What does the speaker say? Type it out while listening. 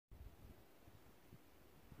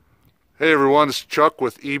Hey everyone, it's Chuck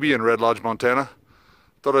with EBY in Red Lodge, Montana.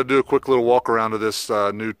 Thought I'd do a quick little walk around of this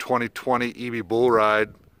new 2020 EBY Bull Ride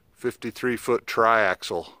 53-foot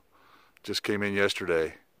triaxle. Just came in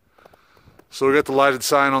yesterday. So we got the lighted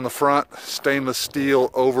sign on the front, stainless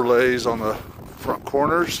steel overlays on the front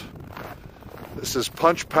corners. This is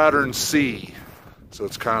punch pattern C, so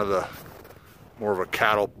it's kind of the more of a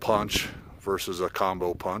cattle punch versus a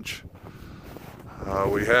combo punch.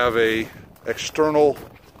 We have a external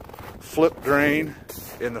flip drain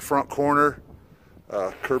in the front corner,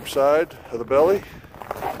 curbside of the belly.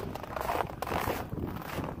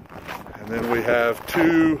 And then we have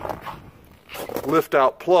two lift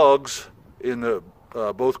out plugs in the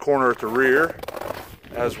both corner at the rear,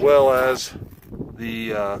 as well as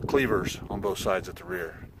the cleavers on both sides at the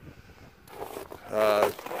rear.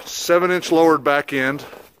 7-inch lowered back end,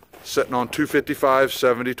 sitting on 255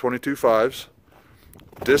 70 22.5s.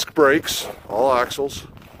 Disc brakes, all axles.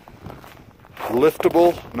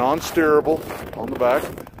 Liftable, non-steerable on the back.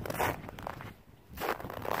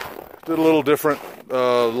 Did a little different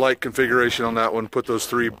light configuration on that one. Put those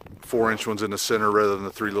 3 4-inch ones in the center rather than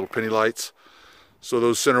the 3 little penny lights. So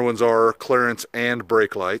those center ones are clearance and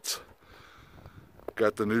brake lights.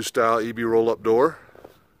 Got the new style EBY roll-up door.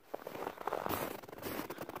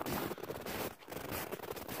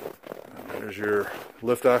 And there's your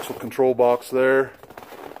lift axle control box there.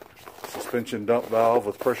 Suspension dump valve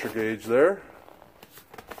with pressure gauge there.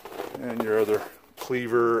 And your other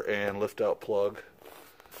cleaver and lift out plug.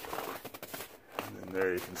 And then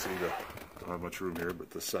there you can see don't have much room here, but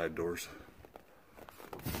the side doors.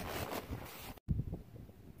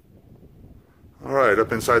 Alright,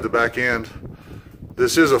 up inside the back end,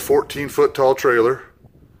 this is a 14-foot tall trailer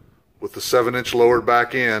with the 7-inch lowered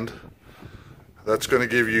back end. That's going to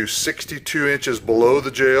give you 62 inches below the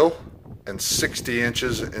jail and 60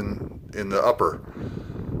 inches in the upper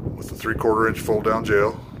with the 3/4 inch fold down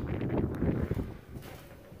jail.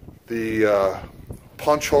 The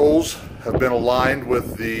punch holes have been aligned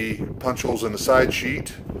with the punch holes in the side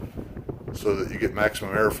sheet so that you get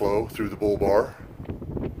maximum airflow through the bull bar.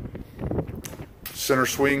 Center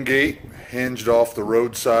swing gate hinged off the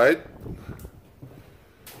roadside.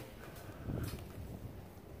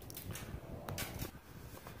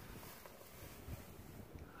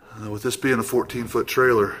 With this being a 14-foot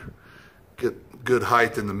trailer, get good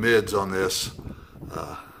height in the mids on this.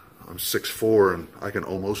 I'm 6'4" and I can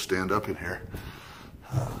almost stand up in here.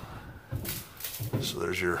 So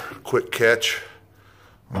there's your quick catch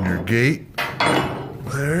on your gate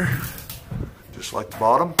there, just like the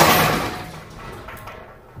bottom.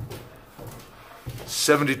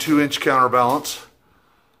 72-inch counterbalance,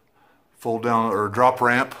 fold down or drop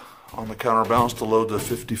ramp on the counterbalance to load the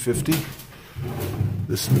 50/50.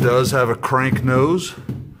 This does have a crank nose,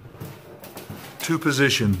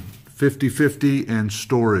 2-position 50/50 and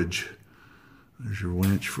storage. There's your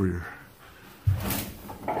winch for your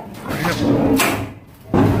ramp.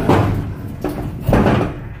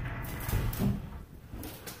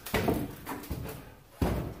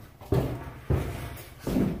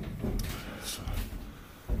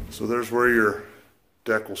 So there's where your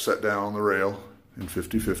deck will set down on the rail in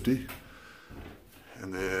 50/50.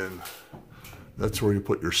 And then that's where you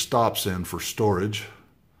put your stops in for storage.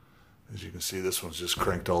 As you can see, this one's just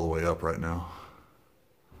cranked all the way up right now.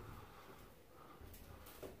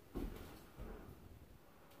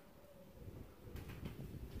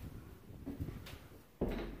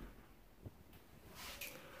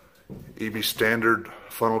 EBY standard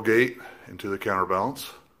funnel gate into the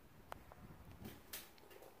counterbalance.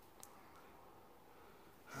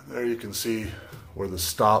 And there you can see where the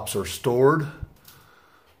stops are stored.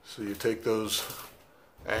 So you take those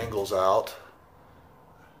angles out,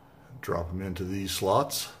 drop them into these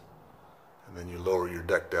slots, and then you lower your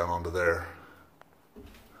deck down onto there.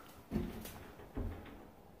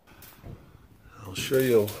 I'll show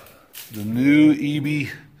you the new EBY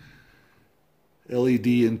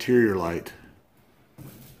LED interior light.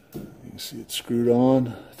 You can see it's screwed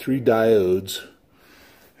on, 3 diodes.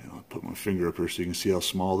 And I'll put my finger up here so you can see how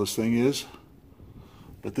small this thing is.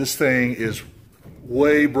 But this thing is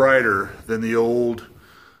way brighter than the old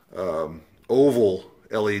oval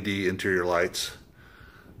LED interior lights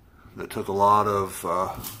that took a lot of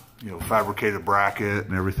fabricated bracket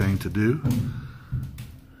and everything to do.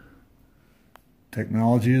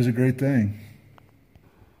 Technology is a great thing.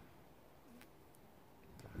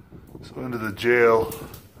 So into the jail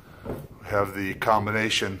we have the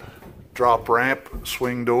combination drop ramp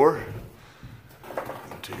swing door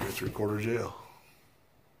into your 3/4 jail.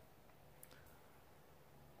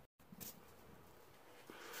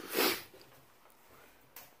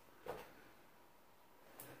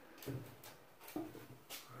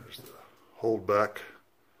 hold back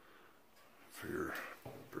for your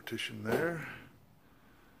partition there.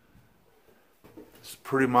 It's a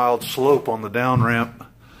pretty mild slope on the down ramp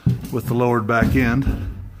with the lowered back end.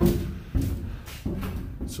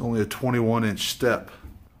 It's only a 21-inch step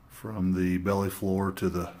from the belly floor to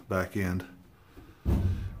the back end.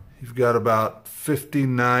 You've got about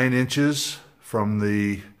 59 inches from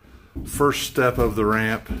the first step of the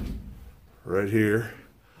ramp right here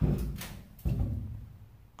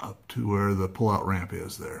up to where the pull-out ramp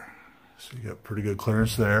is there. So you got pretty good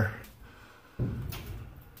clearance there. There's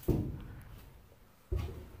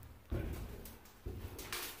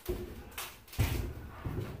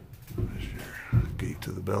your gate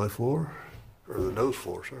to the belly floor, or the nose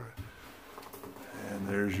floor, sorry. And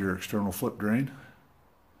there's your external flip drain.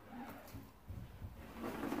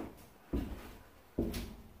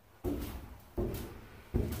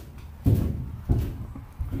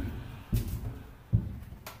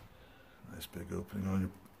 Nice big opening on your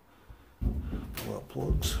pull-out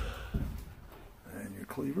plugs and your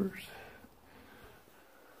cleavers.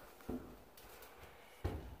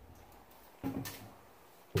 There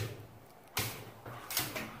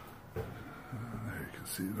you can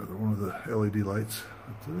see another one of the LED lights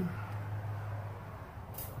up there.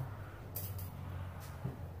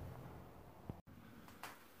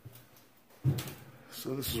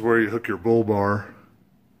 So this is where you hook your bull bar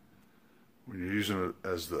when you're using it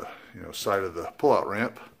as the side of the pull-out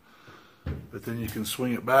ramp. But then you can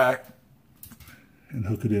swing it back and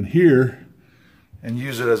hook it in here and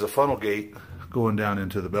use it as a funnel gate going down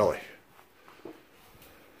into the belly.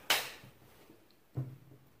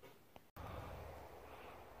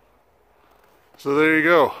 So there you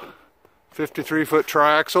go. 53-foot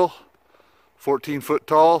triaxle, 14-foot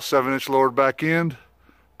tall, 7-inch lowered back end,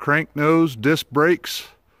 crank nose, disc brakes,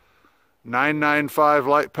 995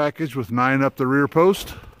 light package with 9 up the rear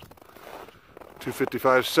post,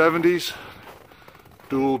 255/70s,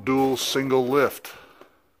 dual single lift.